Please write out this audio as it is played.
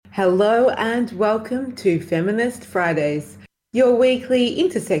Hello and welcome to Feminist Fridays, your weekly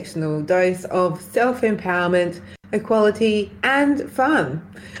intersectional dose of self-empowerment, equality and fun.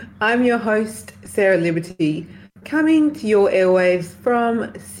 I'm your host, Sarah Liberty, coming to your airwaves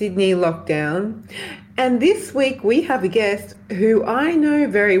from Sydney lockdown. And this week we have a guest who I know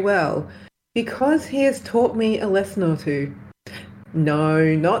very well because he has taught me a lesson or two.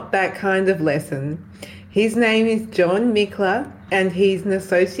 No, not that kind of lesson. His name is John Mickler, and he's an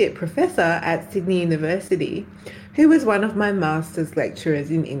associate professor at Sydney University, who was one of my master's lecturers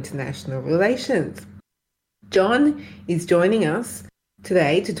in international relations. John is joining us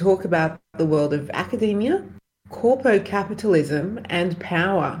today to talk about the world of academia, corpo-capitalism, and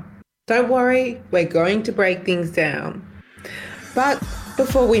power. Don't worry, we're going to break things down. But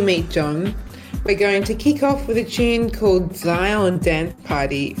before we meet John, we're going to kick off with a tune called Zion Dance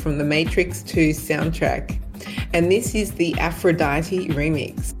Party from the Matrix 2 soundtrack. And this is the Aphrodite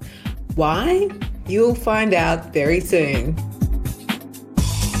remix. Why? You'll find out very soon.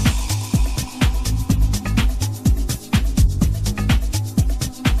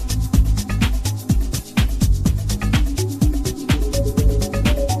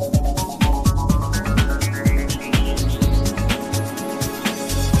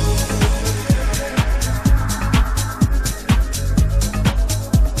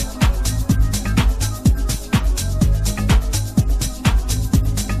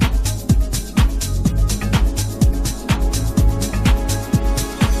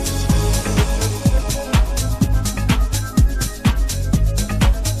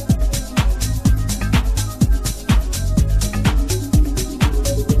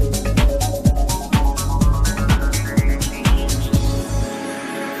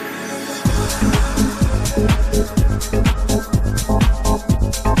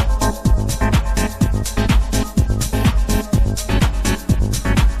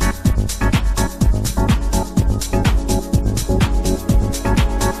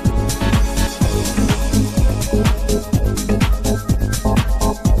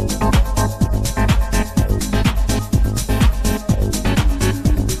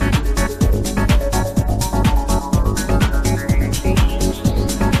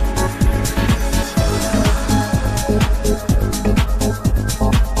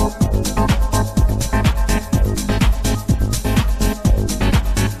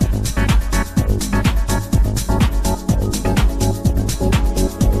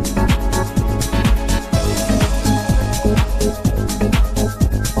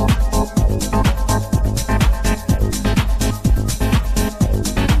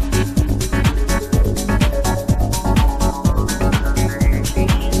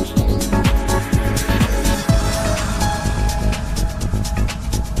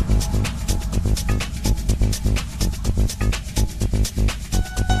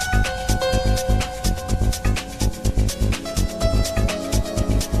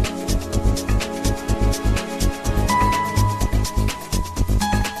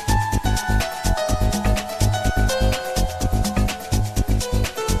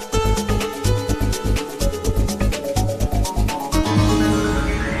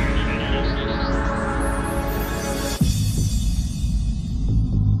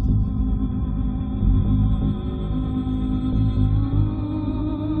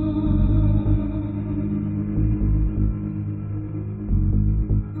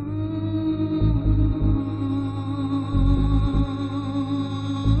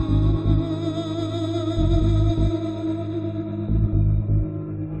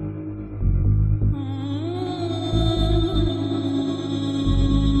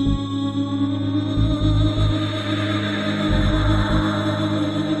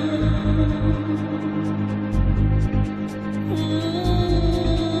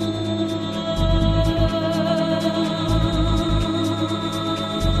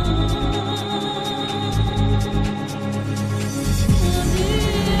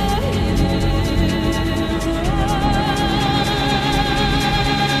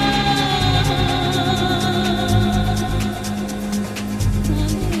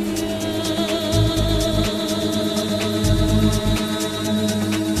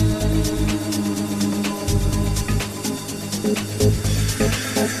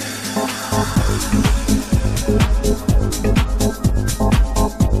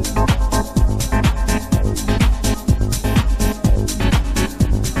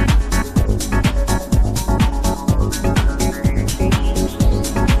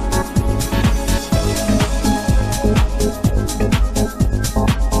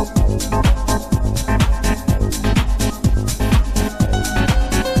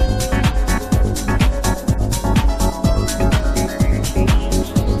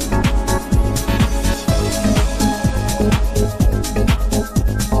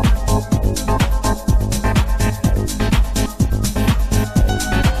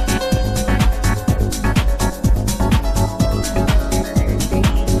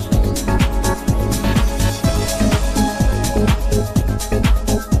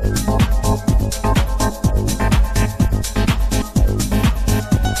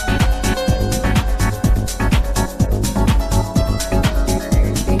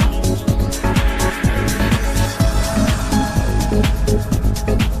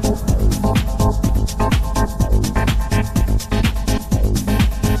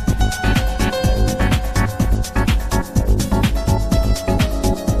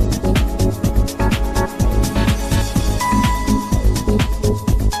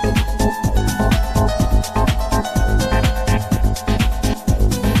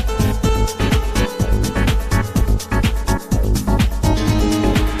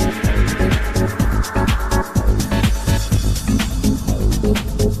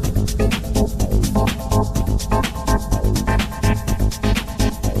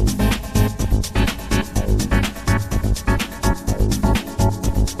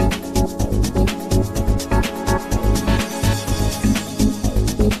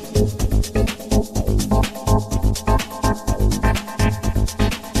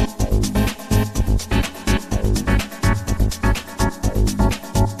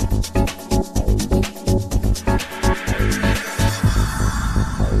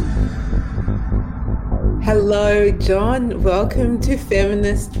 John, welcome to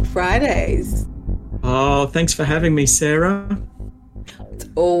Feminist Fridays. Oh, thanks for having me, Sarah. It's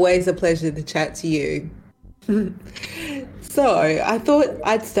always a pleasure to chat to you. So, I thought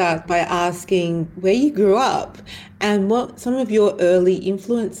I'd start by asking where you grew up and what some of your early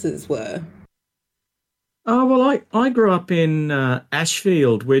influences were. Oh, well, I grew up in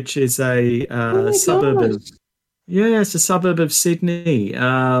Ashfield, which is a Oh my suburb gosh. of, yeah, it's a suburb of Sydney.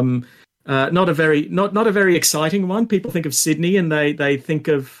 Not a very exciting one. People think of Sydney and they think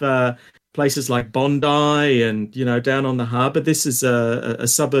of places like Bondi and down on the harbour. This is a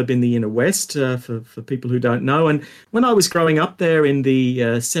suburb in the inner west for people who don't know. And when I was growing up there in the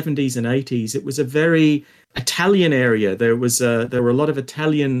 70s and 80s, it was a very Italian area. There were a lot of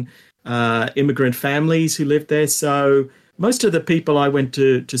Italian immigrant families who lived there. So most of the people I went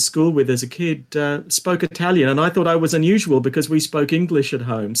to school with as a kid spoke Italian, and I thought I was unusual because we spoke English at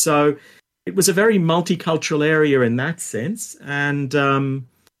home. So it was a very multicultural area in that sense, and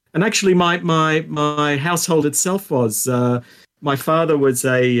actually my household itself was. My father was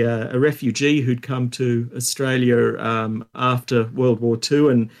a refugee who'd come to Australia after World War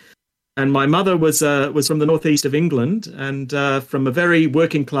II, and my mother was from the northeast of England and from a very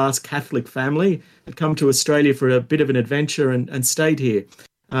working class Catholic family. Had come to Australia for a bit of an adventure and stayed here.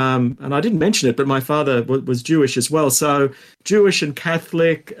 And I didn't mention it, but my father was Jewish as well. So Jewish and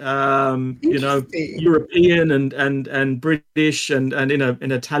Catholic, Interesting. European and British and in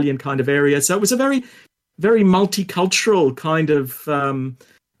an Italian kind of area. So it was a very, very multicultural kind of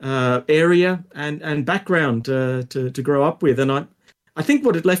area and background to grow up with. And I think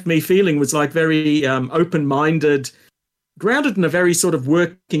what it left me feeling was like very open-minded, grounded in a very sort of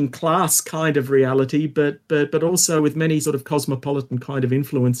working class kind of reality, but also with many sort of cosmopolitan kind of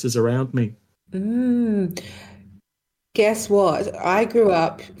influences around me. Mm. Guess what? I grew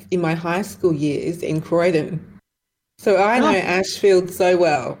up in my high school years in Croydon. So I know Oh, Ashfield so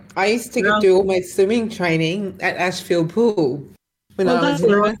well. I used to well, do all my swimming training at Ashfield Pool when well, I was in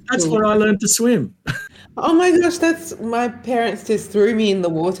high that's school. where I learned to swim. Oh my gosh, that's my parents just threw me in the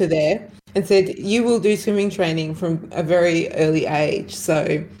water there and said, you will do swimming training from a very early age.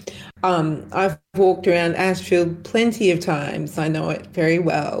 So I've walked around Ashfield plenty of times. I know it very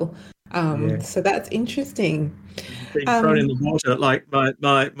well. Yeah, So that's interesting. being thrown in Um, the water. Like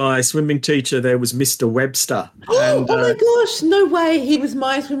my swimming teacher there was Mr. Webster, oh, and oh my gosh, no way. He was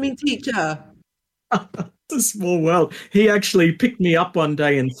my swimming teacher. it's a small world. He actually picked me up one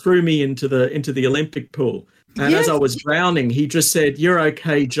day and threw me into the Olympic pool. And as I Yes, was drowning, he just said, "You're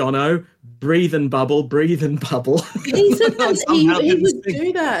okay, Jono. Breathe and bubble, breathe and bubble." he said I that somehow he didn't would sink.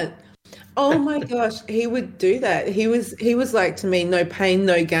 do that. Oh my gosh, he would do that. He was like to me, no pain,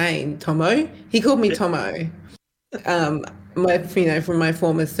 no gain, Tomo. He called me Tomo. Um, from my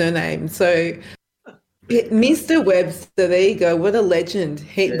former surname. So Mr. Webster, there you go. What a legend.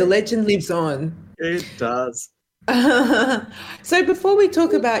 The Yeah, legend lives on. it does. So before we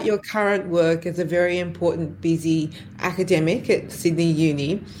talk about your current work as a very important, busy academic at Sydney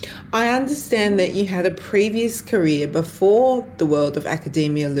Uni, I understand that you had a previous career before the world of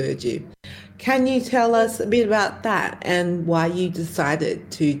academia lured you. Can you tell us a bit about that and why you decided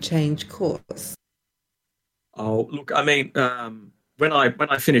to change course? Oh, look, I mean, when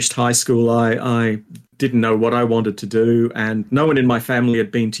I finished high school, I didn't know what I wanted to do, and no one in my family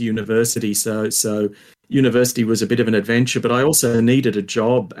had been to university, so university was a bit of an adventure. But I also needed a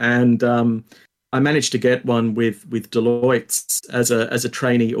job, and I managed to get one with Deloitte as a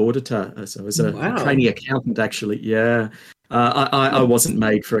trainee auditor, so as a Wow. trainee accountant, actually. Yeah. I wasn't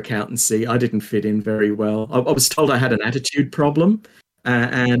made for accountancy. I didn't fit in very well. I was told I had an attitude problem,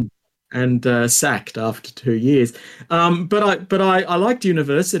 and sacked after 2 years. But I liked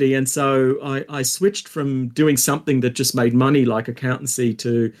university, and so I switched from doing something that just made money like accountancy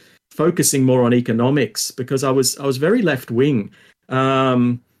to focusing more on economics because I was very left wing.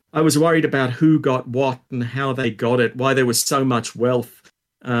 I was worried about who got what and how they got it, why there was so much wealth.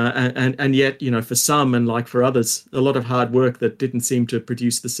 And yet, for some and like for others, a lot of hard work that didn't seem to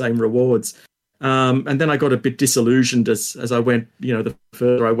produce the same rewards. And then I got a bit disillusioned as I went, the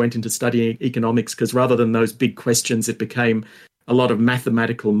further I went into studying economics, because rather than those big questions, it became a lot of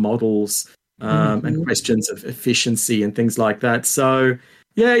mathematical models and Mhm. questions of efficiency and things like that. So,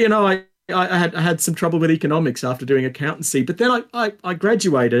 yeah, I had some trouble with economics after doing accountancy, but then I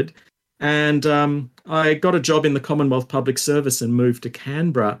graduated and I got a job in the Commonwealth Public Service and moved to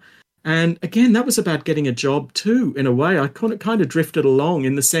Canberra. And again, that was about getting a job too, in a way. I kind of drifted along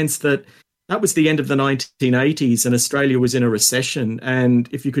in the sense that was the end of the 1980s and Australia was in a recession. And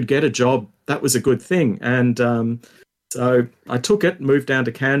if you could get a job, that was a good thing. And so I took it, moved down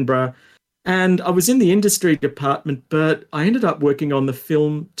to Canberra, And I was in the industry department, but I ended up working on the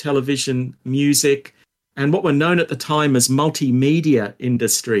film, television, music, and what were known at the time as multimedia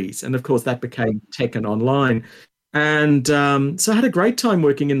industries. And of course, that became tech and online. And so I had a great time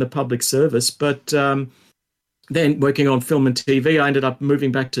working in the public service, but then working on film and TV, I ended up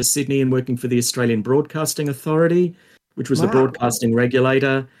moving back to Sydney and working for the Australian Broadcasting Authority, which was the broadcasting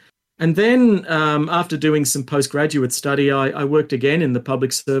regulator. And then after doing some postgraduate study, I worked again in the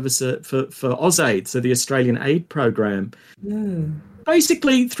public service for AusAid, so the Australian aid program.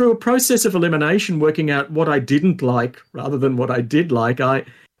 Basically, through a process of elimination, working out what I didn't like rather than what I did like, I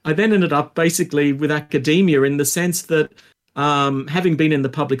then ended up basically with academia in the sense that having been in the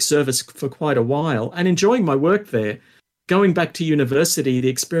public service for quite a while and enjoying my work there, going back to university, the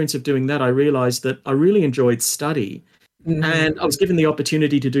experience of doing that, I realised that I really enjoyed study. And I was given the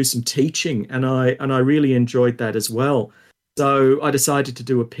opportunity to do some teaching, and I really enjoyed that as well. So I decided to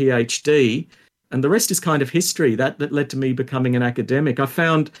do a PhD, and the rest is kind of history. That led to me becoming an academic. I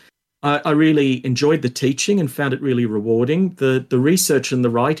found I really enjoyed the teaching and found it really rewarding. The research and the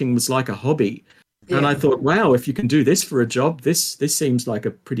writing was like a hobby. Yeah. And I thought, wow, if you can do this for a job, this seems like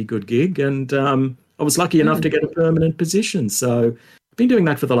a pretty good gig. And I was lucky enough to get a permanent position. So I've been doing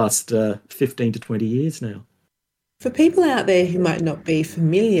that for the last 15 to 20 years now. For people out there who might not be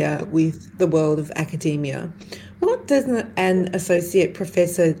familiar with the world of academia, what does an associate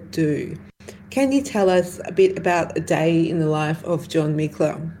professor do? Can you tell us a bit about a day in the life of John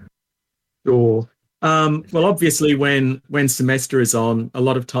Michler? Sure. Well, obviously, when semester is on, a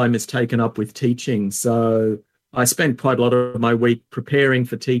lot of time is taken up with teaching. So I spend quite a lot of my week preparing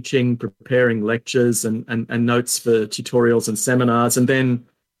for teaching, preparing lectures and notes for tutorials and seminars, and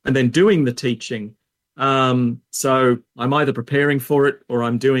then doing the teaching. So I'm either preparing for it or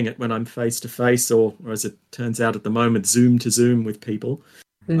I'm doing it when I'm face to face, or as it turns out at the moment, Zoom to Zoom with people.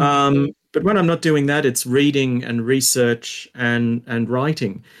 But when I'm not doing that, it's reading and research and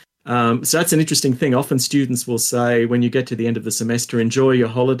writing. So that's an interesting thing. Often students will say, when you get to the end of the semester, enjoy your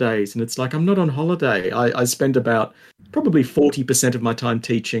holidays. And it's like, I'm not on holiday. I spend about probably 40% of my time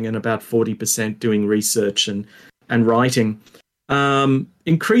teaching and about 40% doing research and writing.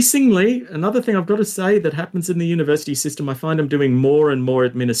 Increasingly, another thing I've got to say that happens in the university system, I find I'm doing more and more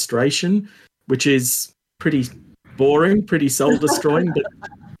administration, which is pretty boring, pretty soul-destroying, but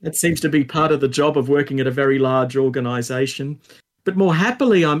it seems to be part of the job of working at a very large organisation. But more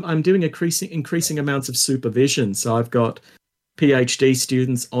happily, I'm doing increasing amounts of supervision. So I've got PhD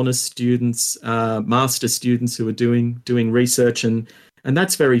students, honours students, master students who are doing research, and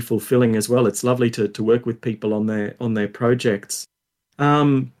that's very fulfilling as well. It's lovely to work with people on their projects.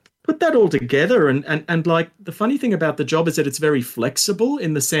 Put that all together, and like the funny thing about the job is that it's very flexible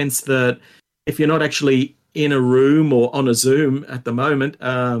in the sense that if you're not actually in a room or on a Zoom at the moment,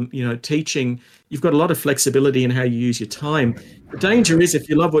 teaching, you've got a lot of flexibility in how you use your time. The danger is if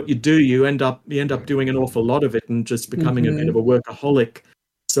you love what you do, you end up doing an awful lot of it and just becoming a bit of a workaholic.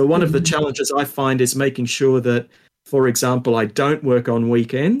 So one of the challenges I find is making sure that, for example, I don't work on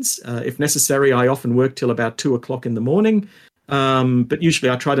weekends. If necessary, I often work till about 2:00 in the morning. But usually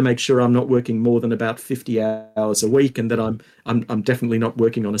I try to make sure I'm not working more than about 50 hours a week, and that I'm definitely not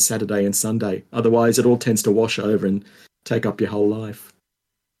working on a Saturday and Sunday. Otherwise, it all tends to wash over and take up your whole life.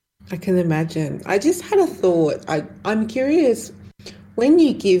 I can imagine. I just had a thought. I'm curious, when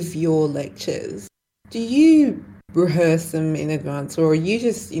you give your lectures, do you rehearse them in advance, or are you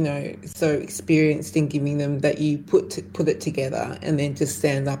just, so experienced in giving them that you put it together and then just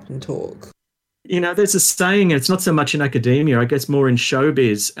stand up and talk? There's a saying, it's not so much in academia, I guess more in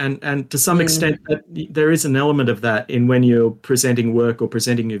showbiz, and to some extent that there is an element of that in when you're presenting work or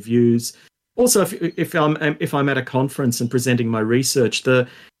presenting your views. Also, if I'm at a conference and presenting my research, the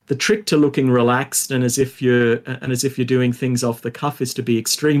trick to looking relaxed and as if you're doing things off the cuff is to be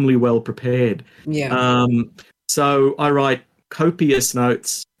extremely well prepared. Yeah. So I write copious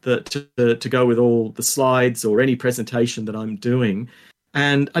notes to go with all the slides or any presentation that I'm doing.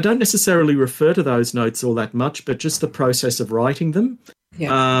 And I don't necessarily refer to those notes all that much, but just the process of writing them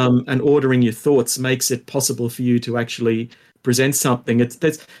and ordering your thoughts makes it possible for you to actually present something.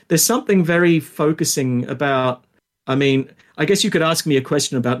 There's something very focusing about, I guess you could ask me a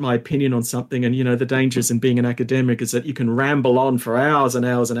question about my opinion on something, and, the dangers in being an academic is that you can ramble on for hours and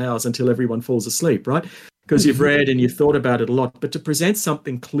hours and hours until everyone falls asleep, right? Because you've read and you've thought about it a lot. But to present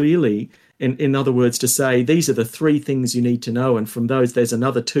something clearly, in other words, to say, these are the 3 things you need to know, and from those, there's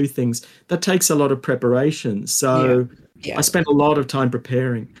another 2 things, that takes a lot of preparation. So I spent a lot of time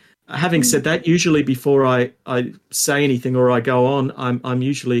preparing. Having said that, usually before I say anything or I go on, I'm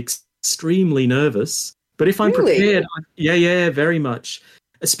usually extremely nervous. But if I'm prepared, very much.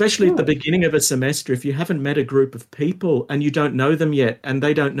 especially at the beginning of a semester, if you haven't met a group of people and you don't know them yet and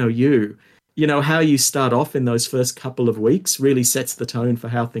they don't know you, you know, how you start off in those first couple of weeks really sets the tone for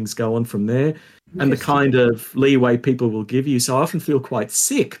how things go on from there and the kind of leeway people will give you. So I often feel quite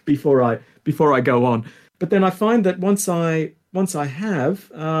sick before I go on. But then I find that once I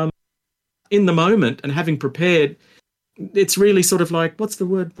have, in the moment and having prepared, it's really sort of like, what's the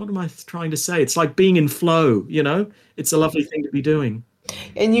word? What am I trying to say? It's like being in flow, you know? It's a lovely thing to be doing.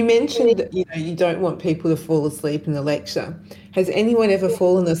 And you mentioned that, you don't want people to fall asleep in the lecture. Has anyone ever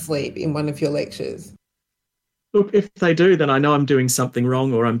fallen asleep in one of your lectures? Look, if they do, then I know I'm doing something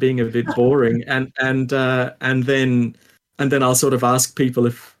wrong or I'm being a bit boring, and then I'll sort of ask people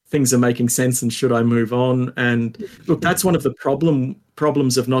if things are making sense and should I move on. And look, that's one of the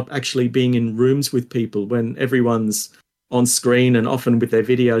problems of not actually being in rooms with people when everyone's on screen and often with their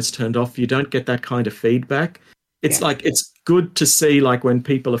videos turned off. You don't get that kind of feedback. It's like, it's good to see like when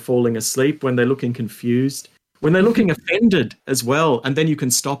people are falling asleep, when they're looking confused, when they're looking offended as well, and then you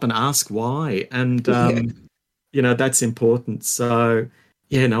can stop and ask why. And you know, that's important. So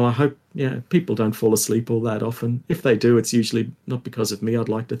I hope people don't fall asleep all that often. If they do, it's usually not because of me. I'd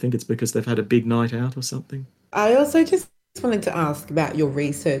like to think it's because they've had a big night out or something. I also just wanted to ask about your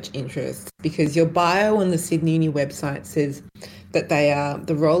research interests, because your bio on the Sydney Uni website says that they are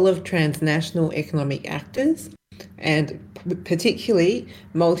the role of transnational economic actors and particularly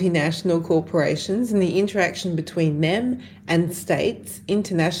multinational corporations and the interaction between them and states,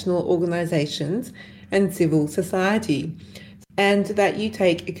 international organisations and civil society, and that you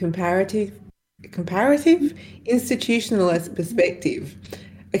take a comparative institutionalist perspective.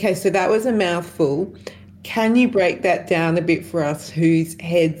 Okay, so that was a mouthful. Can you break that down a bit for us whose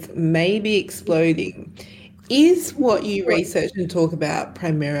heads may be exploding? Is what you research and talk about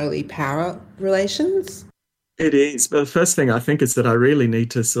primarily power relations? It is. But the first thing I think is that I really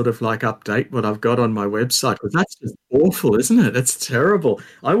need to sort of like update what I've got on my website, because that's just awful, isn't it? It's terrible.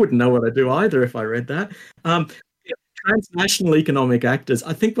 I wouldn't know what I do either if I read that. Transnational economic actors.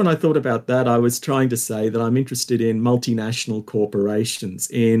 I think when I thought about that, I was trying to say that I'm interested in multinational corporations,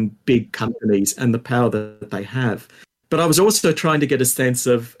 in big companies and the power that they have. But I was also trying to get a sense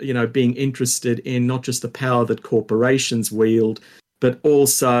of, being interested in not just the power that corporations wield, but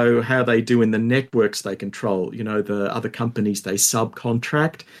also how they do in the networks they control, the other companies they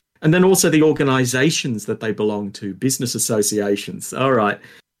subcontract, and then also the organizations that they belong to, business associations. All right.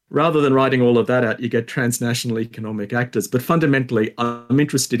 Rather than writing all of that out, you get transnational economic actors. But fundamentally, I'm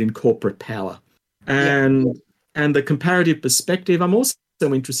interested in corporate power. And the comparative perspective, I'm also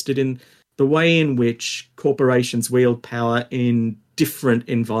interested in the way in which corporations wield power in different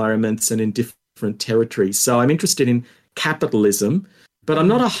environments and in different territories. So I'm interested in capitalism, but I'm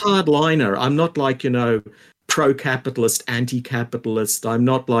not a hardliner. I'm not like, pro-capitalist, anti-capitalist. I'm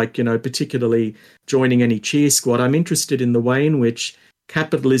not like, particularly joining any cheer squad. I'm interested in the way in which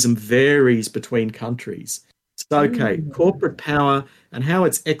capitalism varies between countries. So, corporate power and how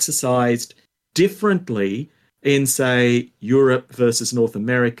it's exercised differently in, say, Europe versus North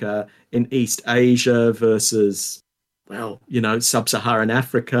America, in East Asia versus, sub-Saharan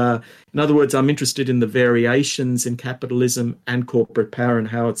Africa. In other words, I'm interested in the variations in capitalism and corporate power and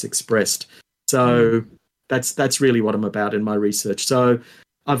how it's expressed. So that's really what I'm about in my research. So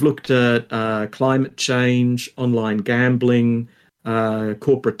I've looked at climate change, online gambling,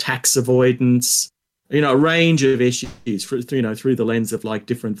 corporate tax avoidance, a range of issues through the lens of like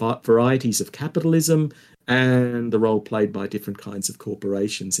different varieties of capitalism and the role played by different kinds of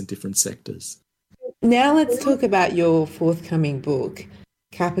corporations in different sectors. Now let's talk about your forthcoming book,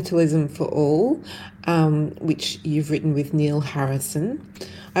 Capitalism for All, which you've written with Neil Harrison.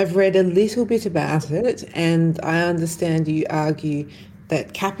 I've read a little bit about it, and I understand you argue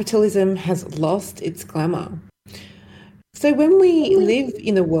that capitalism has lost its glamour. So when we live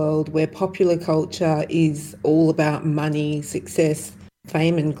in a world where popular culture is all about money, success,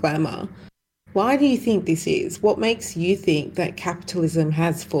 fame and glamour, why do you think this is? What makes you think that capitalism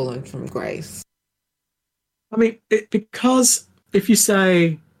has fallen from grace? I mean, because if you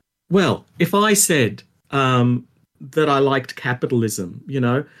say, if I said that I liked capitalism,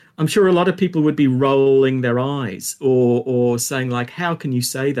 I'm sure a lot of people would be rolling their eyes or saying like, how can you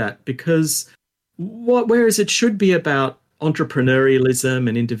say that? Because whereas it should be about entrepreneurialism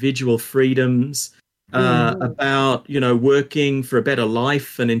and individual freedoms, about, working for a better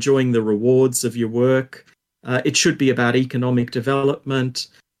life and enjoying the rewards of your work. It should be about economic development.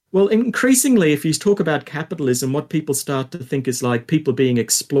 Well, increasingly, if you talk about capitalism, what people start to think is like people being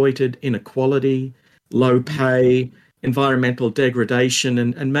exploited, inequality, low pay, environmental degradation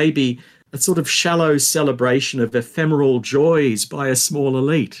and maybe a sort of shallow celebration of ephemeral joys by a small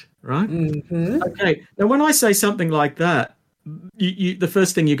elite, right? Mm-hmm. Okay. Now, when I say something like that, the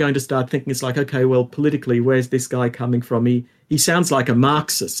first thing you're going to start thinking is like, okay, well, politically, where's this guy coming from? He sounds like a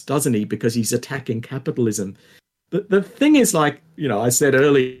Marxist, doesn't he? Because he's attacking capitalism. The thing is, like, I said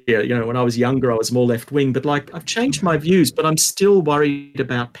earlier, when I was younger, I was more left wing, but like I've changed my views, but I'm still worried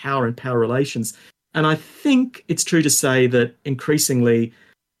about power and power relations. And I think it's true to say that increasingly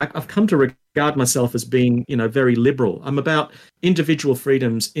I've come to regard myself as being, very liberal. I'm about individual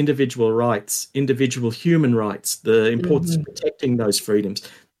freedoms, individual rights, individual human rights, the importance of protecting those freedoms.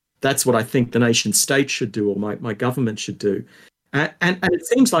 That's what I think the nation state should do, or my government should do. And it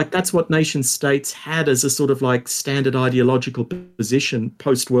seems like that's what nation states had as a sort of like standard ideological position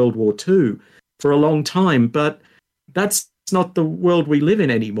post-World War II for a long time. But that's not the world we live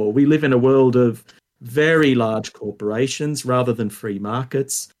in anymore. We live in a world of very large corporations rather than free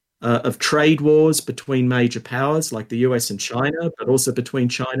markets, of trade wars between major powers like the US and China, but also between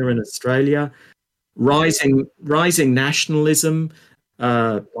China and Australia, rising nationalism.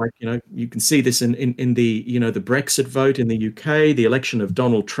 You can see this in the, the Brexit vote in the UK, the election of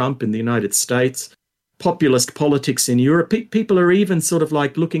Donald Trump in the United States, populist politics in Europe. People are even sort of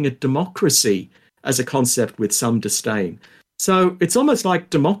like looking at democracy as a concept with some disdain. So it's almost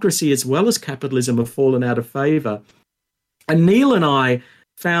like democracy as well as capitalism have fallen out of favor. And Neil and I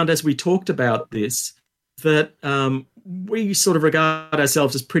found, as we talked about this, that we sort of regard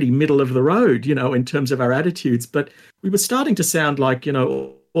ourselves as pretty middle of the road, in terms of our attitudes. But we were starting to sound like,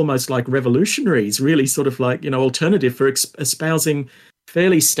 almost like revolutionaries, really sort of like, alternative for espousing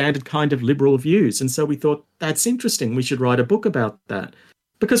fairly standard kind of liberal views. And so we thought, that's interesting. We should write a book about that.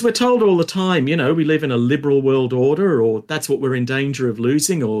 Because we're told all the time, we live in a liberal world order, or that's what we're in danger of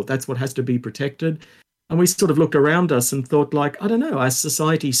losing, or that's what has to be protected. And we sort of looked around us and thought, like, I don't know, our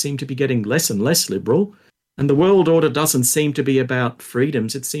society seemed to be getting less and less liberal. And the world order doesn't seem to be about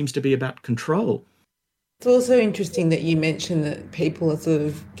freedoms. It seems to be about control. It's also interesting that you mentioned that people are sort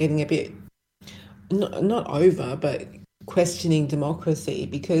of getting a bit, not over, but questioning democracy,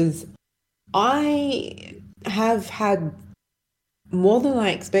 because I have had more than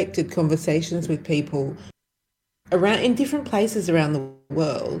I expected conversations with people around in different places around the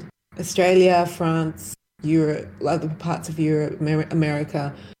world, Australia, France, Europe, other parts of Europe,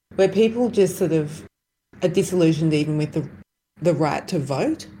 America, where people just sort of are disillusioned even with the right to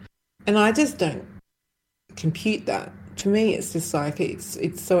vote. And I just don't compute that. To me, it's just like it's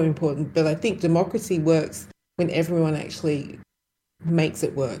so important. But I think democracy works when everyone actually makes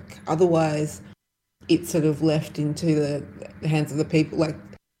it work. Otherwise, it's sort of left into the hands of the people, like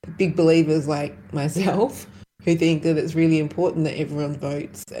big believers like myself, who think that it's really important that everyone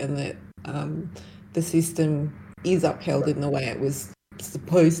votes and that the system is upheld in the way it was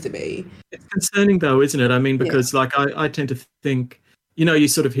supposed to be. It's concerning though, isn't it? I mean, because like I tend to think, you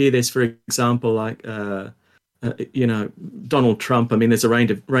sort of hear this, for example, like, Donald Trump. I mean, there's a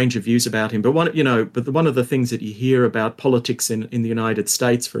range of views about him, but one of the things that you hear about politics in the United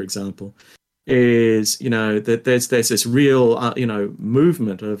States, for example, is, that there's this real,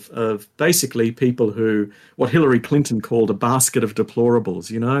 movement of basically people who, what Hillary Clinton called a basket of deplorables,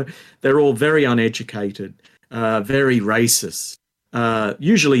 they're all very uneducated, very racist,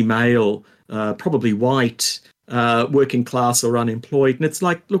 usually male, probably white, working class or unemployed. And it's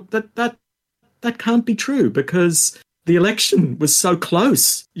like, look, that can't be true, because the election was so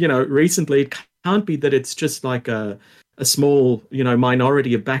close, recently. It can't be that it's just like a small,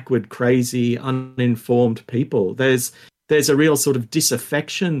 minority of backward, crazy, uninformed people. There's a real sort of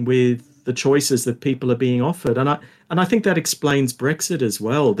disaffection with the choices that people are being offered, and I think that explains Brexit as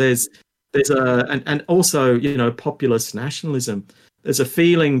well. There's also populist nationalism. There's a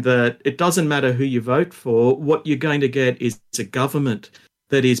feeling that it doesn't matter who you vote for, what you're going to get is a government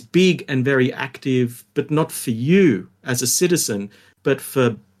that is big and very active, but not for you as a citizen, but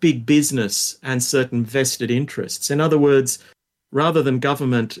for big business and certain vested interests. In other words, rather than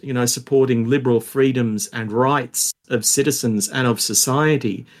government, supporting liberal freedoms and rights of citizens and of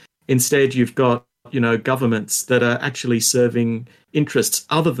society, instead you've got, governments that are actually serving interests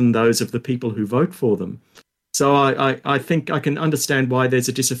other than those of the people who vote for them. So I think I can understand why there's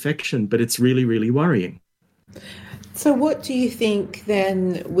a disaffection, but it's really, really worrying. So what do you think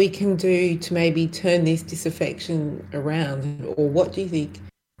then we can do to maybe turn this disaffection around, or what do you think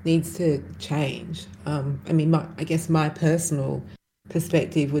needs to change? I guess my personal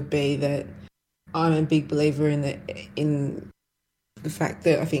perspective would be that I'm a big believer in the fact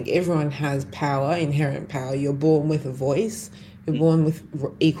that I think everyone has power, inherent power. You're born with a voice, you're born with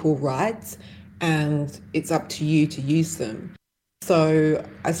equal rights, and it's up to you to use them. So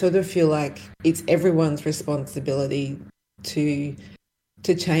I sort of feel like it's everyone's responsibility to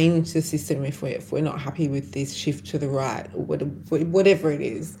change the system if we're not happy with this shift to the right or whatever it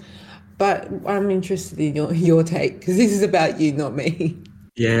is. But I'm interested in your take, because this is about you, not me.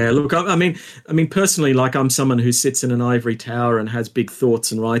 Yeah, look, I mean, personally, like I'm someone who sits in an ivory tower and has big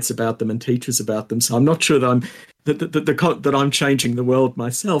thoughts and writes about them and teaches about them. So I'm not sure that that I'm changing the world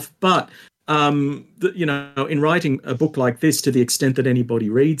myself. But in writing a book like this, to the extent that anybody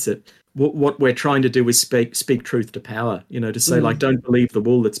reads it, what we're trying to do is speak truth to power. To say, like, don't believe the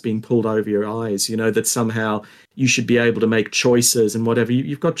wool that's being pulled over your eyes. That somehow you should be able to make choices and whatever.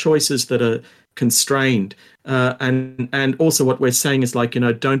 You've got choices that are constrained. And also what we're saying is, like,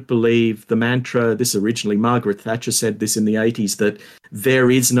 don't believe the mantra. This originally, Margaret Thatcher said this in the 80s, that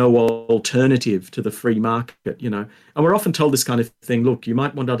there is no alternative to the free market, and we're often told this kind of thing. Look, you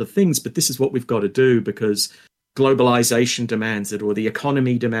might want other things, but this is what we've got to do because globalization demands it, or the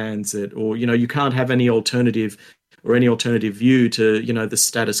economy demands it, or, you can't have any alternative view to, the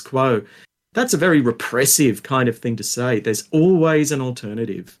status quo. That's a very repressive kind of thing to say. There's always an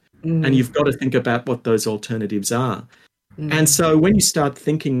alternative. And you've got to think about what those alternatives are. And so when you start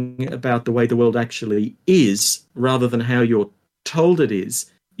thinking about the way the world actually is, rather than how you're told it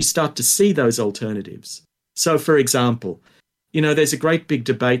is, you start to see those alternatives. So, for example, there's a great big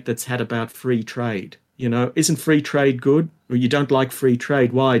debate that's had about free trade. Isn't free trade good? Or you don't like free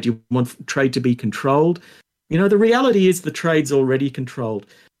trade. Why? Do you want trade to be controlled? The reality is the trade's already controlled.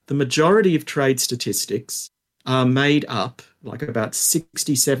 The majority of trade statistics are made up, like about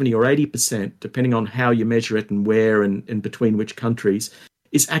 60, 70 or 80%, depending on how you measure it and where and between which countries,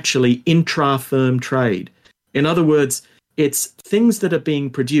 is actually intra-firm trade. In other words, it's things that are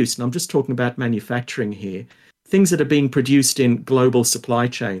being produced, and I'm just talking about manufacturing here, things that are being produced in global supply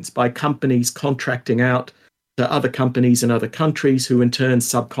chains by companies contracting out to other companies in other countries who in turn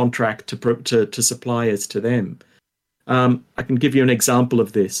subcontract to suppliers to them. I can give you an example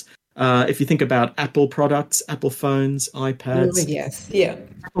of this. If you think about Apple products, Apple phones, iPads. Oh, yes, yeah.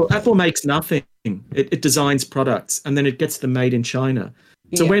 Apple makes nothing. It designs products and then it gets them made in China.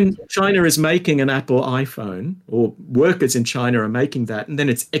 So when China is making an Apple iPhone, or workers in China are making that, and then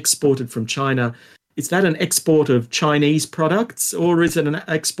it's exported from China, is that an export of Chinese products or is it an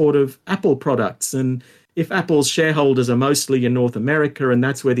export of Apple products? And if Apple's shareholders are mostly in North America and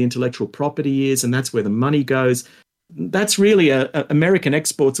that's where the intellectual property is and that's where the money goes, that's really a American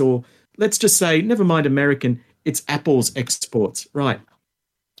exports, or let's just say, never mind American, it's Apple's exports, right?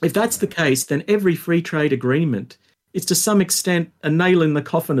 If that's the case, then every free trade agreement is to some extent a nail in the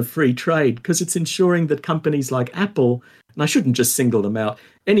coffin of free trade, because it's ensuring that companies like Apple, and I shouldn't just single them out,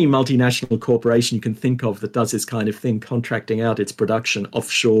 any multinational corporation you can think of that does this kind of thing, contracting out its production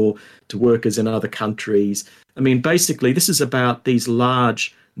offshore to workers in other countries. I mean, basically, this is about these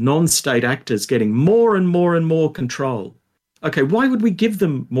large non-state actors getting more and more and more control. Okay, why would we give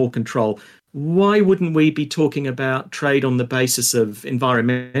them more control? Why wouldn't we be talking about trade on the basis of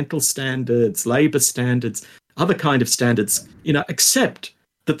environmental standards, labor standards, other kind of standards, except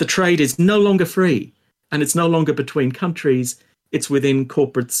that the trade is no longer free and it's no longer between countries, it's within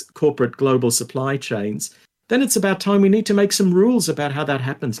corporate global supply chains. Then it's about time we need to make some rules about how that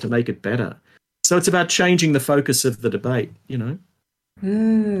happens to make it better. So it's about changing the focus of the debate,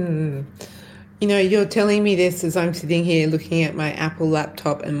 You're telling me this as I'm sitting here looking at my Apple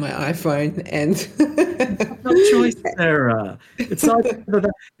laptop and my iPhone, and no choice, Sarah. It's like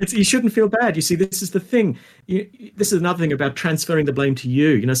you shouldn't feel bad. You see, this is the thing. This is another thing about transferring the blame to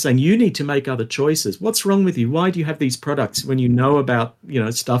you. Saying you need to make other choices. What's wrong with you? Why do you have these products when you know about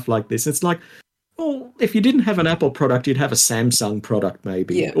stuff like this? It's like, well, if you didn't have an Apple product, you'd have a Samsung product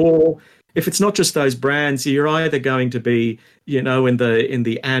maybe, or if it's not just those brands, you're either going to be, in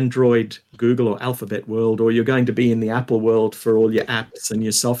the Android, Google or Alphabet world, or you're going to be in the Apple world for all your apps and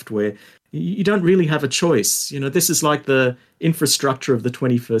your software. You don't really have a choice. This is like the infrastructure of the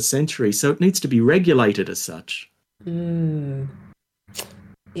 21st century, so it needs to be regulated as such.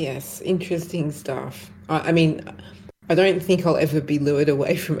 Yes, interesting stuff. I mean, I don't think I'll ever be lured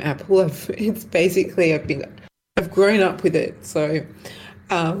away from Apple. I've grown up with it, so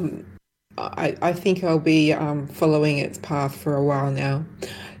I think I'll be following its path for a while now.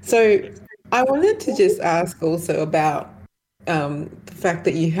 So I wanted to just ask also about the fact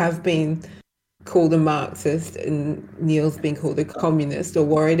that you have been called a Marxist and Neil's been called a communist, or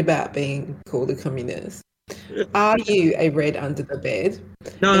worried about being called a communist. Are you a red under the bed?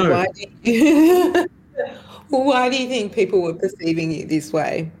 No. Why do you think people were perceiving you this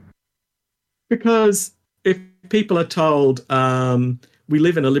way? Because if people are told, we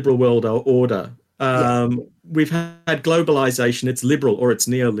live in a liberal world order. Yeah. We've had globalization, it's liberal or it's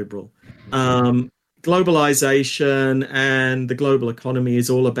neoliberal. Globalization and the global economy is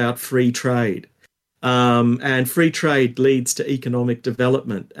all about free trade. And free trade leads to economic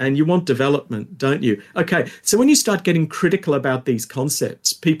development. And you want development, don't you? Okay, so when you start getting critical about these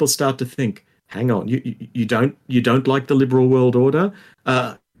concepts, people start to think, hang on, you don't like the liberal world order?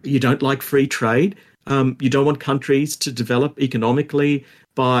 You don't like free trade? You don't want countries to develop economically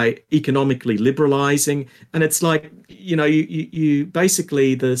by economically liberalizing? And it's like, you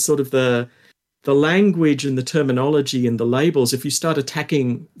basically the language and the terminology and the labels, if you start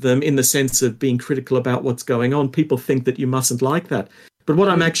attacking them in the sense of being critical about what's going on, people think that you mustn't like that. But what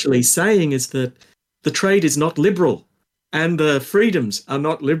I'm actually saying is that the trade is not liberal and the freedoms are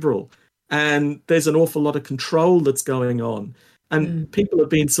not liberal. And there's an awful lot of control that's going on. And people have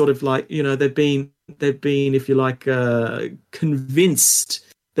been sort of like, they've been, if you like, convinced,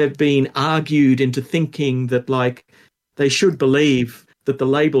 they've been argued into thinking that like they should believe that the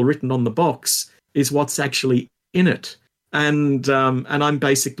label written on the box is what's actually in it. And I'm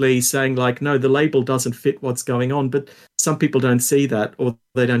basically saying like, no, the label doesn't fit what's going on. But some people don't see that, or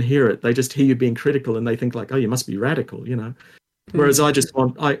they don't hear it. They just hear you being critical and they think like, oh, you must be radical, Whereas I just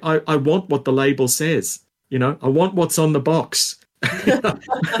want, I want what the label says, I want what's on the box.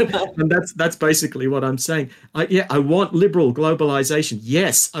 And that's basically what I'm saying. I want liberal globalization.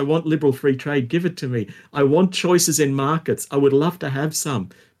 Yes, I want liberal free trade. Give it to me. I want choices in markets. I would love to have some,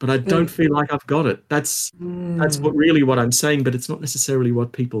 but I don't feel like I've got it. That's what I'm saying, but it's not necessarily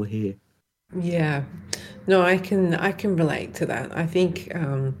what people hear. Yeah. No, I can relate to that. I think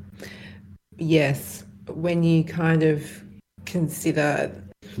yes, when you kind of consider,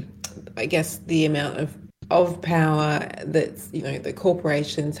 I guess, the amount of power that that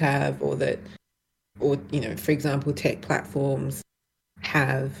corporations have, or for example tech platforms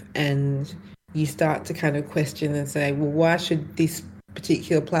have, and you start to kind of question and say, well, why should this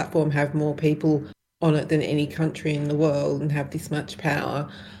particular platform have more people on it than any country in the world and have this much power?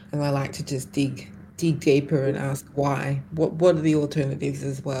 And I like to just dig deeper and ask why. What are the alternatives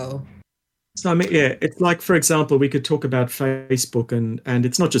as well? So, I mean, yeah, it's like, for example, we could talk about Facebook and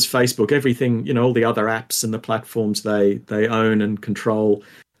it's not just Facebook, everything, all the other apps and the platforms they own and control,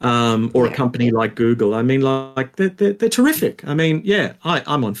 or a company like Google. I mean, like they're terrific. I mean, yeah,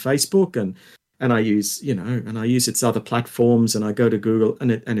 I'm on Facebook and I use, and I use its other platforms, and I go to Google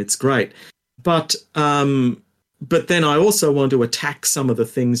and it's great. But then I also want to attack some of the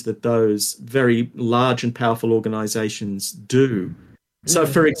things that those very large and powerful organizations do. So,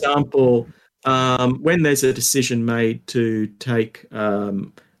 for example, when there's a decision made to take,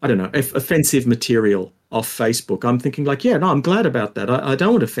 offensive material off Facebook, I'm thinking like, yeah, no, I'm glad about that. I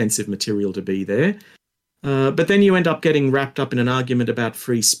don't want offensive material to be there. But then you end up getting wrapped up in an argument about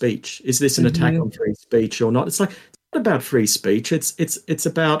free speech. Is this an attack on free speech or not? It's like, it's not about free speech. It's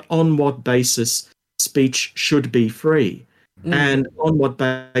about on what basis speech should be free, and on what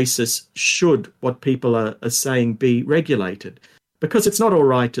basis should what people are saying be regulated. Because it's not all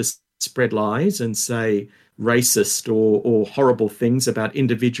right to spread lies and say racist or horrible things about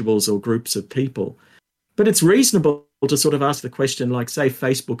individuals or groups of people. But it's reasonable to sort of ask the question, like, say,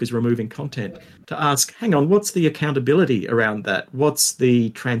 Facebook is removing content, to ask, hang on, what's the accountability around that? What's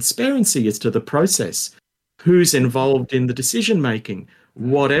the transparency as to the process? Who's involved in the decision-making?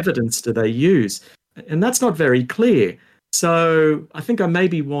 What evidence do they use? And that's not very clear. So I think I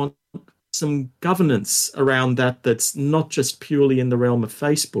maybe want some governance around that's not just purely in the realm of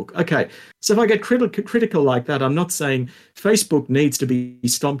Facebook. Okay, so if I get critical like that, I'm not saying Facebook needs to be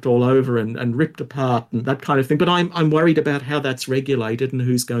stomped all over and ripped apart and that kind of thing, but I'm worried about how that's regulated and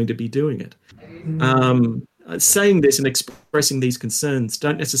who's going to be doing it. Saying this and expressing these concerns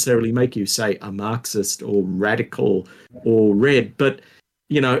don't necessarily make you, say, a Marxist or radical or red, but,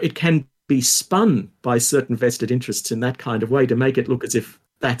 it can be spun by certain vested interests in that kind of way to make it look as if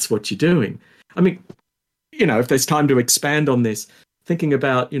that's what you're doing. I mean, if there's time to expand on this, thinking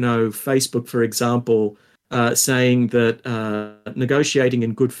about, Facebook, for example, saying that negotiating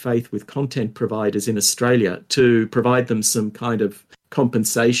in good faith with content providers in Australia to provide them some kind of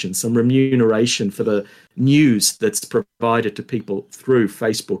compensation, some remuneration for the news that's provided to people through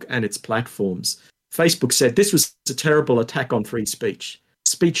Facebook and its platforms. Facebook said this was a terrible attack on free speech.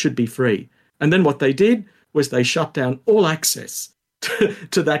 Speech should be free. And then what they did was they shut down all access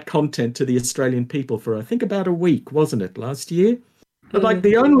to that content to the Australian people for, I think, about a week, wasn't it, last year? But like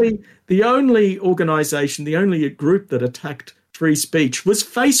the only organisation, the only group that attacked free speech was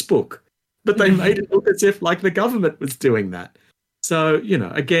Facebook. But they made it look as if like the government was doing that. So,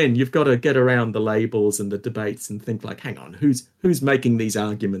 again, you've got to get around the labels and the debates and think like, hang on, who's making these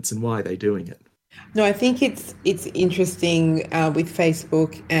arguments and why are they doing it? No, I think it's interesting with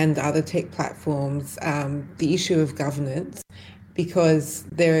Facebook and other tech platforms, the issue of governance, because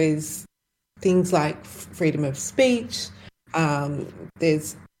there is things like freedom of speech.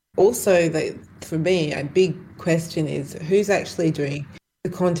 There's also, for me, a big question is who's actually doing the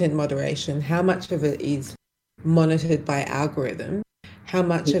content moderation? How much of it is monitored by algorithms? How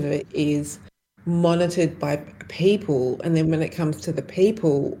much of it is monitored by people? And then when it comes to the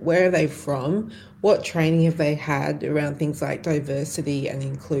people, where are they from? What training have they had around things like diversity and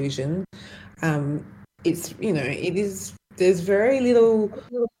inclusion? There's very little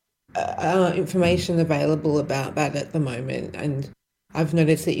information available about that at the moment. And I've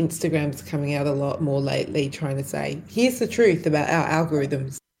noticed that Instagram's coming out a lot more lately trying to say, here's the truth about our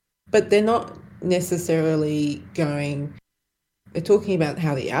algorithms. But they're not necessarily they're talking about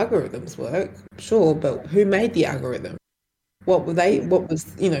how the algorithms work, sure, but who made the algorithm? What was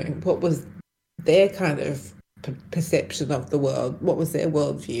their kind of perception of the world? What was their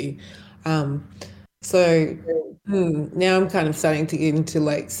worldview? Now I'm kind of starting to get into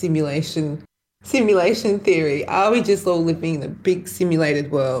like simulation theory. Are we just all living in a big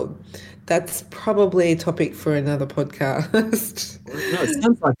simulated world? That's probably a topic for another podcast. No, it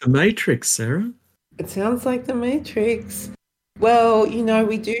sounds like the Matrix, Sarah. It sounds like the Matrix. Well,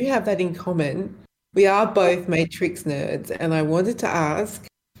 we do have that in common. We are both Matrix nerds, and I wanted to ask,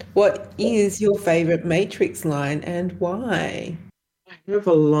 what is your favorite Matrix line and why? I have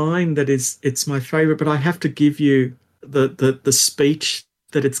a line it's my favorite, but I have to give you the speech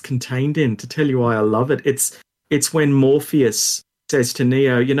that it's contained in to tell you why I love it. It's when Morpheus says to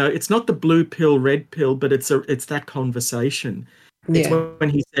Neo, it's not the blue pill, red pill, but it's that conversation. It's when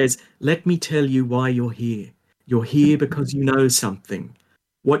he says, let me tell you why you're here. You're here because you know something.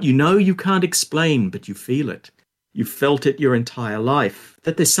 What you know you can't explain, but you feel it. You've felt it your entire life,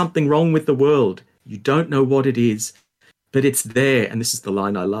 that there's something wrong with the world. You don't know what it is, but it's there. And this is the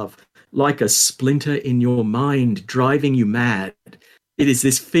line I love. Like a splinter in your mind, driving you mad. It is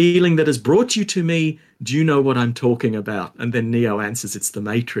this feeling that has brought you to me. Do you know what I'm talking about? And then Neo answers, it's the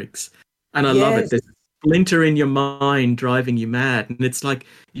Matrix. And I love it. There's a splinter in your mind driving you mad. And it's like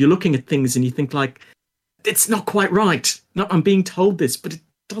you're looking at things and you think like, it's not quite right. No, I'm being told this, but it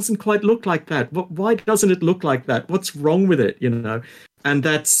doesn't quite look like that. Why doesn't it look like that? What's wrong with it? And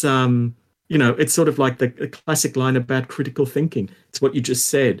that's, it's sort of like the classic line about critical thinking. It's what you just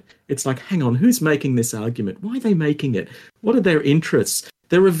said. It's like, hang on, who's making this argument? Why are they making it? What are their interests?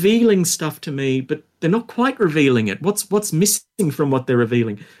 They're revealing stuff to me, but they're not quite revealing it. What's missing from what they're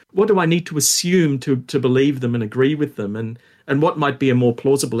revealing? What do I need to assume to believe them and agree with them? And what might be a more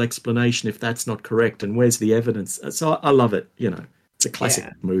plausible explanation if that's not correct? And where's the evidence? So I love it. It's a classic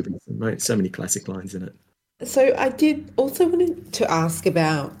movie. So many classic lines in it. So I did also wanted to ask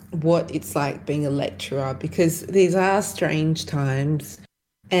about what it's like being a lecturer, because these are strange times,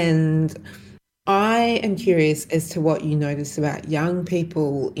 and I am curious as to what you notice about young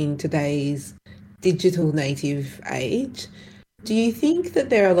people in today's digital native age. Do you think that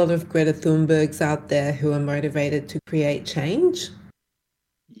there are a lot of Greta Thunbergs out there who are motivated to create change?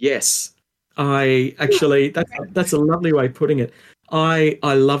 Yes, that's a lovely way of putting it. I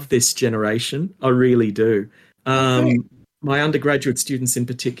love this generation. I really do. My undergraduate students in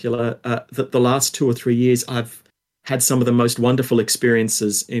particular, the last 2 or 3 years, I've had some of the most wonderful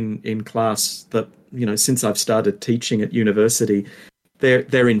experiences in class that, since I've started teaching at university.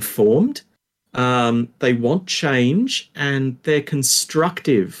 They're informed. They want change and they're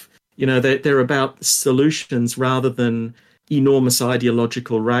constructive. They're about solutions rather than enormous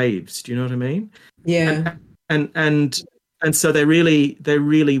ideological raves. Do you know what I mean? Yeah. And so they're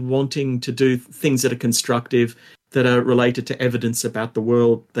really wanting to do things that are constructive, that are related to evidence about the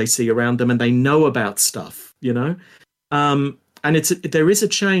world they see around them, and they know about stuff, And there is a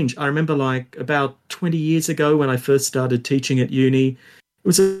change. I remember like about 20 years ago when I first started teaching at uni, it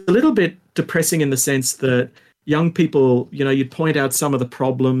was a little bit depressing in the sense that young people, you'd point out some of the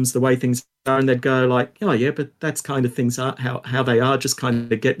problems, the way things are, and they'd go like, oh yeah, but that's kind of things are how they are, just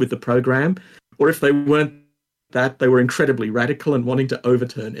kind of get with the program. Or if they weren't that, they were incredibly radical and wanting to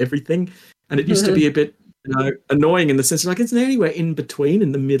overturn everything. And it used to be a bit annoying in the sense like, isn't there anywhere in between,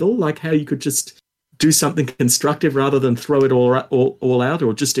 in the middle, like how you could just do something constructive rather than throw it all out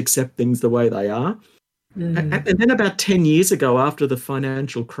or just accept things the way they are. And then about 10 years ago, after the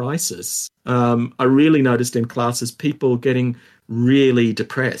financial crisis, I really noticed in classes people getting really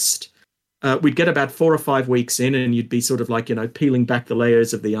depressed. We'd get about 4 or 5 weeks in and you'd be sort of like, peeling back the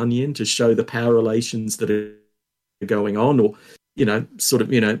layers of the onion to show the power relations that are going on, or sort of,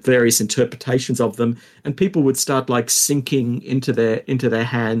 various interpretations of them, and people would start like sinking into their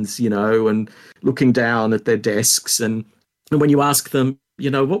hands, and looking down at their desks, and when you ask them,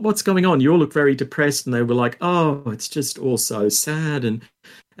 what's going on, you all look very depressed, and they were like, oh, it's just all so sad, and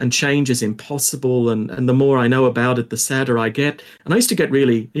change is impossible, and the more I know about it, the sadder I get. And I used to get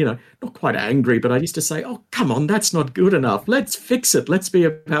really, not quite angry, but I used to say, oh, come on, that's not good enough. Let's fix it. Let's be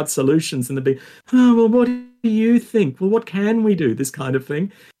about solutions. And they'd be, oh, well, what do you think? Well, what can we do? This kind of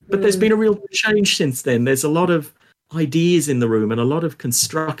thing. But there's been a real change since then. There's a lot of ideas in the room and a lot of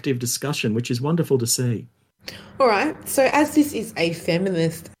constructive discussion, which is wonderful to see. All right. So as this is a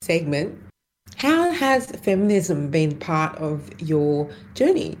feminist segment, how has feminism been part of your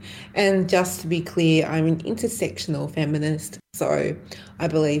journey? And just to be clear, I'm an intersectional feminist. So I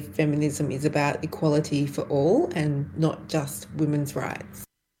believe feminism is about equality for all and not just women's rights.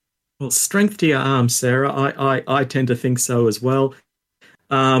 Well, strength to your arm, Sarah. I tend to think so as well.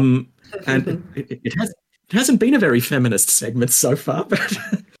 And it hasn't been a very feminist segment so far, but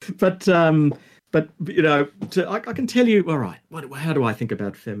I can tell you, all right, how do I think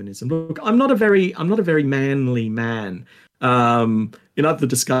about feminism? Look, I'm not a very manly man. The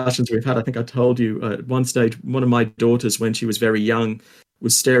discussions we've had, I think I told you at one stage, one of my daughters, when she was very young,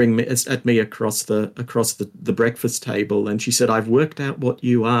 was staring at me across the breakfast table, and she said, "I've worked out what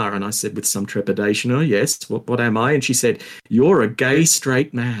you are." And I said with some trepidation, "Oh yes, what am I?" And she said, "You're a gay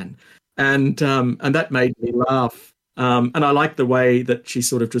straight man," and that made me laugh. And I like the way that she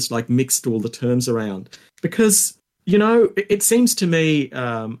sort of just like mixed all the terms around, because it seems to me,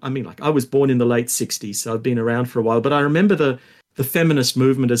 I was born in the late 60s, so I've been around for a while, but I remember the feminist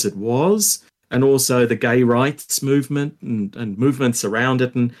movement as it was, and also the gay rights movement and movements around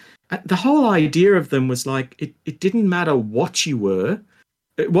it. And the whole idea of them was like, it didn't matter what you were.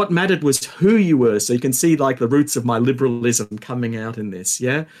 What mattered was who you were. So you can see like the roots of my liberalism coming out in this,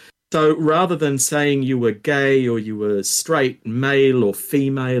 yeah? So rather than saying you were gay or you were straight, male or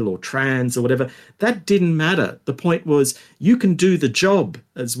female or trans or whatever, that didn't matter. The point was you can do the job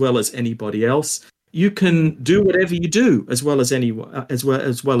as well as anybody else. You can do whatever you do as well as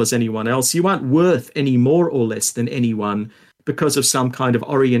anyone else. You aren't worth any more or less than anyone because of some kind of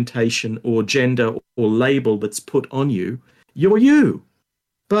orientation or gender or label that's put on you. You're you.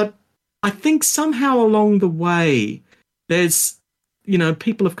 But I think somehow along the way, there's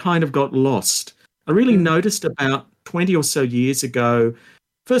people have kind of got lost. I really noticed about 20 or so years ago,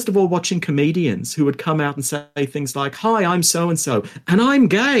 first of all, watching comedians who would come out and say things like, "Hi, I'm so-and-so, and I'm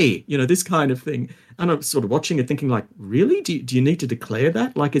gay," this kind of thing. And I'm sort of watching it thinking like, really? Do you need to declare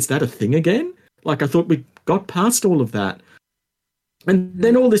that? Like, is that a thing again? Like, I thought we got past all of that. And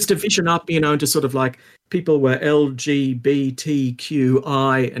then all this division up, into sort of like people were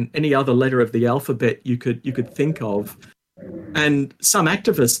LGBTQI and any other letter of the alphabet you could think of. And some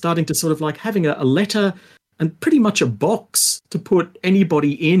activists starting to sort of like having a letter and pretty much a box to put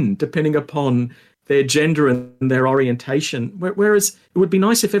anybody in, depending upon their gender and their orientation. Whereas it would be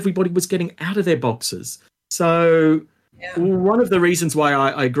nice if everybody was getting out of their boxes. So one of the reasons why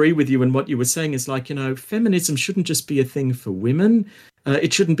I agree with you and what you were saying is like, feminism shouldn't just be a thing for women.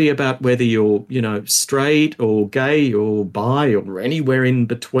 It shouldn't be about whether you're, straight or gay or bi or anywhere in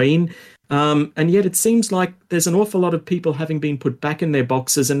between. And yet it seems like there's an awful lot of people having been put back in their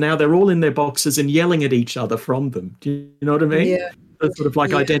boxes, and now they're all in their boxes and yelling at each other from them. Do you know what I mean? Yeah. It's sort of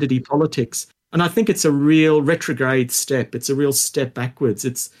like identity politics. And I think it's a real retrograde step. It's a real step backwards.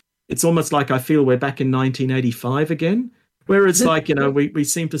 It's almost like I feel we're back in 1985 again, whereas like, we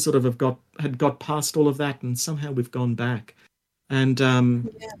seem to sort of had got past all of that, and somehow we've gone back. And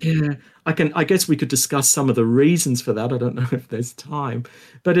I guess we could discuss some of the reasons for that. I don't know if there's time,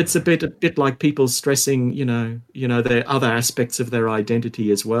 but it's a bit like people stressing, their other aspects of their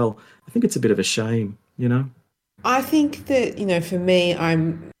identity as well. I think it's a bit of a shame, I think that, for me,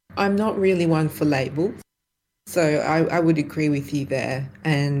 I'm not really one for labels. So I would agree with you there.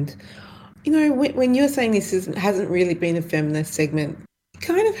 And, when you're saying this hasn't really been a feminist segment, it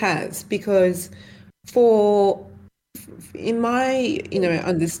kind of has, because in my,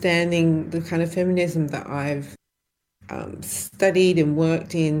 understanding the kind of feminism that I've studied and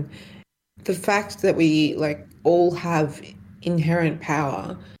worked in, the fact that we all have inherent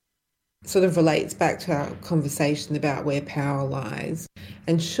power sort of relates back to our conversation about where power lies.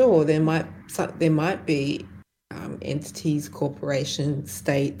 And sure, there might be entities, corporations,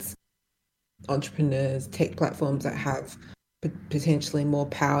 states, entrepreneurs, tech platforms that have potentially more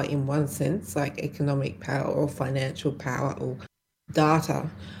power in one sense, like economic power or financial power or data.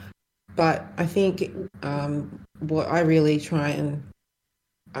 But I think what I really try and,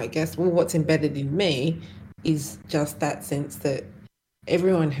 what's embedded in me is just that sense that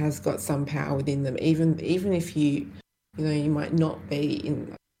everyone has got some power within them, even if you you might not be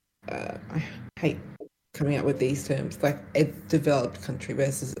in. I hate coming up with these terms, like a developed country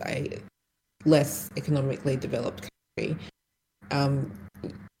versus a less economically developed country.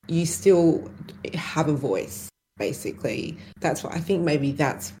 You still have a voice. Basically, that's what I think. Maybe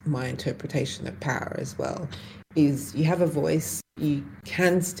that's my interpretation of power as well. Is you have a voice, you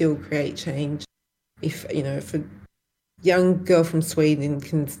can still create change. If if a young girl from Sweden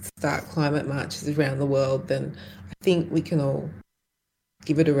can start climate marches around the world, then I think we can all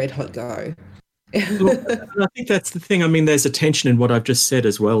give it a red hot go. Look, I think that's the thing. I mean, there's a tension in what I've just said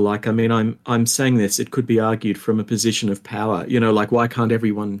as well. Like, I mean, I'm saying this. It could be argued from a position of power. Like, why can't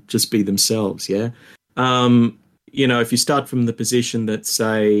everyone just be themselves? Yeah. If you start from the position that,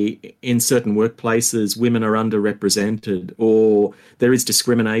 say, in certain workplaces, women are underrepresented, or there is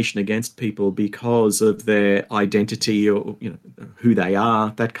discrimination against people because of their identity or who they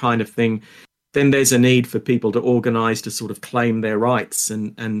are, that kind of thing, then there's a need for people to organise to sort of claim their rights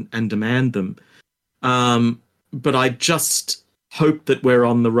and demand them. But I just hope that we're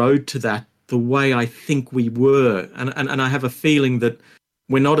on the road to that the way I think we were. And I have a feeling that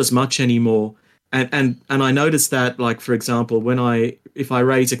we're not as much anymore. And I notice that, like, for example, if I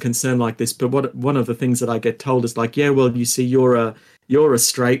raise a concern like this, but one of the things that I get told is like, yeah, well, you see, you're a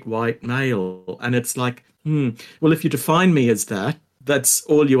straight white male. And it's like, well, if you define me as that, that's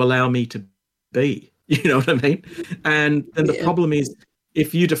all you allow me to be. You know what I mean? And then the problem is,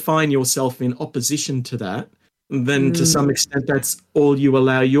 if you define yourself in opposition to that, then to some extent that's all you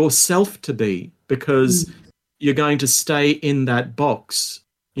allow yourself to be, because you're going to stay in that box,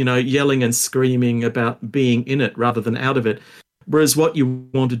 yelling and screaming about being in it rather than out of it. Whereas what you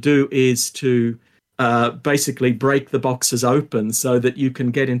want to do is to basically break the boxes open so that you can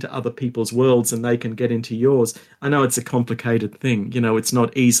get into other people's worlds and they can get into yours. I know it's a complicated thing, it's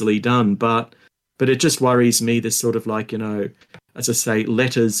not easily done, but it just worries me, this sort of like, as I say,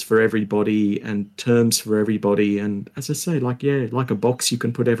 letters for everybody and terms for everybody. And as I say, like a box you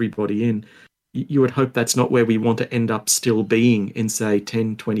can put everybody in. You would hope that's not where we want to end up still being in, say,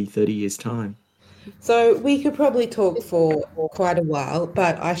 10, 20, 30 years' time. So we could probably talk for quite a while,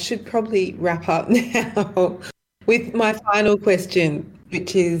 but I should probably wrap up now with my final question,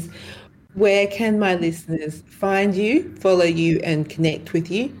 which is, where can my listeners find you, follow you, and connect with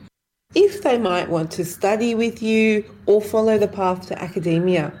you if they might want to study with you or follow the path to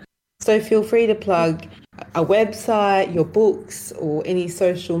academia? So feel free to plug a website, your books, or any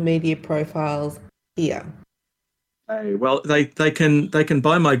social media profiles here. Hey, well, they can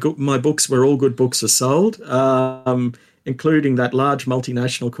buy my books where all good books are sold, including that large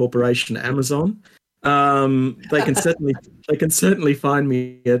multinational corporation Amazon. They can certainly find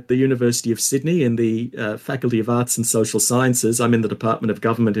me at the University of Sydney in the Faculty of Arts and Social Sciences. I'm in the Department of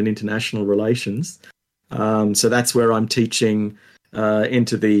Government and International Relations, so that's where I'm teaching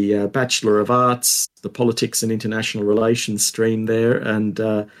into the Bachelor of Arts, the Politics and International Relations stream there,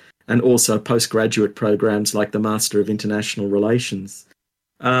 and also postgraduate programs like the Master of International Relations.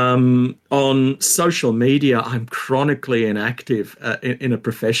 On social media, I'm chronically inactive in a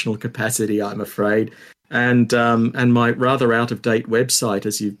professional capacity, I'm afraid. And my rather out-of-date website,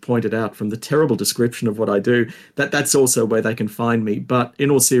 as you pointed out from the terrible description of what I do, that's also where they can find me. But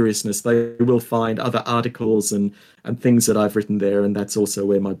in all seriousness, they will find other articles and things that I've written there, and that's also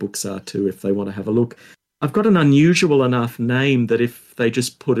where my books are too, if they want to have a look. I've got an unusual enough name that if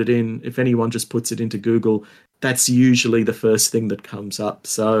anyone just puts it into Google, that's usually the first thing that comes up.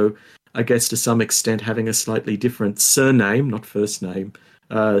 So I guess to some extent having a slightly different surname, not first name,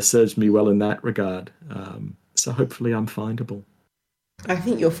 serves me well in that regard. So hopefully I'm findable. I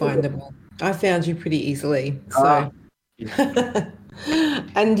think you're findable. I found you pretty easily. So,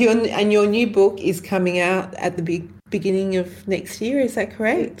 and your new book is coming out at the beginning of next year. Is that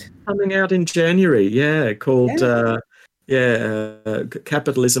correct? Coming out in January, called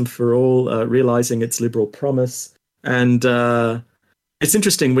Capitalism for All, Realising Its Liberal Promise. And it's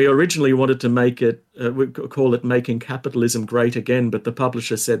interesting, we originally wanted to make it, we call it Making Capitalism Great Again, but the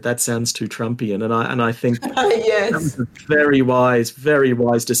publisher said that sounds too Trumpian. And I think yes. That was a very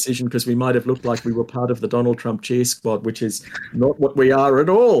wise decision, because we might have looked like we were part of the Donald Trump cheer squad, which is not what we are at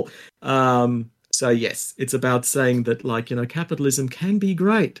all. So yes, it's about saying that, like, capitalism can be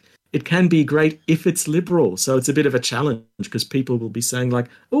great. It can be great if it's liberal. So it's a bit of a challenge, because people will be saying like,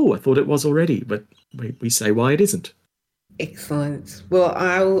 oh, I thought it was already, but we say why it isn't. Excellent. Well,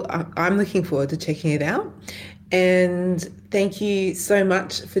 I'm looking forward to checking it out. And thank you so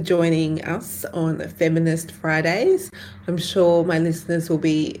much for joining us on Feminist Fridays. I'm sure my listeners will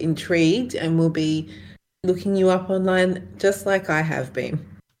be intrigued and will be looking you up online just like I have been.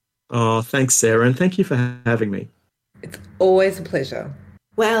 Oh, thanks, Sarah, and thank you for having me. It's always a pleasure.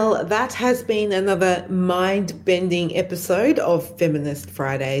 Well, that has been another mind-bending episode of Feminist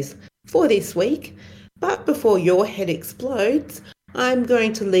Fridays for this week. But before your head explodes, I'm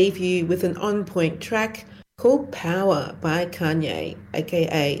going to leave you with an on-point track called Power by Kanye,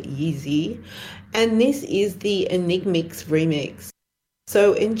 aka Yeezy, and this is the Enigmix remix.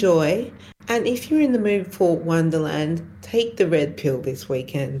 So enjoy, and if you're in the mood for Wonderland, take the red pill this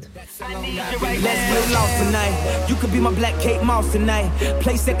weekend. Let's get lost tonight. You could be my Black Kate Moss tonight.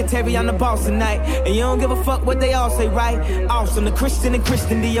 Play secretary on the boss tonight. And you don't give a fuck what they all say, right? Awesome, the Christian and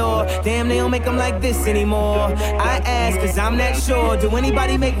Christian Dior. Damn, they don't make them like this anymore. I ask, cause I'm not sure. Do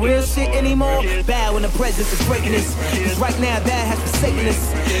anybody make real shit anymore? Bow in the presence of greatness. Cause right now that has forsaken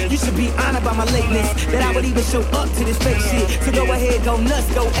us. You should be honored by my lateness. That I would even show up to this fake shit. So go ahead, go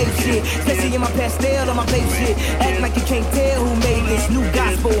nuts, go ape shit. Especially in my pastel or my babe shit. Act like you can't tell who made this new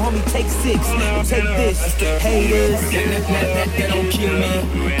gospel, homie. Take 6, take this, haters. That don't kill me,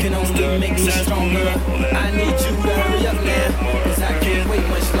 can only make me stronger. I need you to hurry up now, cause I can't wait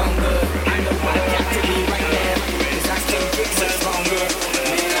much longer. I know I got to be right now, cause I can't get much longer.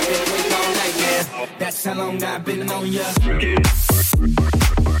 Man, I've been waiting all night now, that's how long I've been on ya.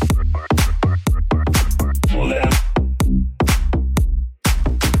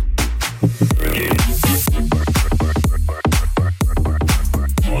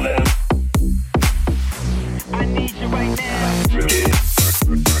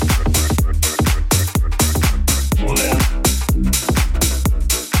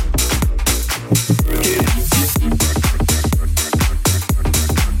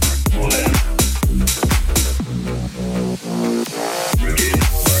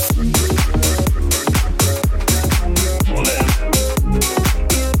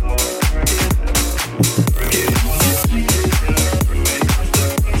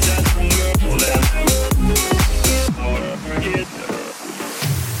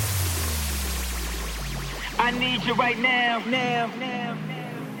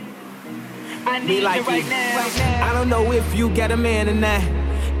 I don't know if you got a man or not,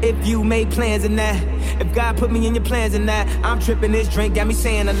 if you made plans or not, if God put me in your plans or not. I'm tripping, this drink got me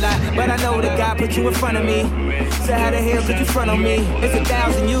saying a lot, but I know that God put you in front of me. So how the hell could you front on me? It's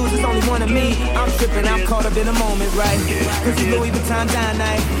 1,000 yous, it's only one of me. I'm tripping, I'm caught up in a moment, right? Cause it's Louis Vuitton dine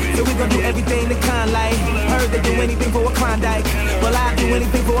night, so we gon' do everything the kind like. Heard they do anything for a Klondike, well I'll do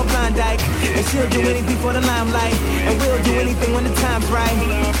anything for a Klondike, and she'll do anything for the limelight, and we'll do anything when the time's right.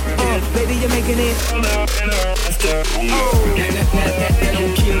 Baby, you're making it. That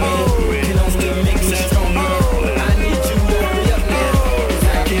don't kill me, can only make me stronger. I need you to hurry up now, cause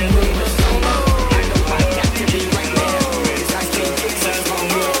I can't wait much longer. I know I got to be right now, cause I can't get much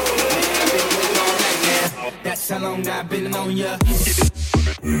longer. Man, I've been waiting all night now, that's how long I've been on ya.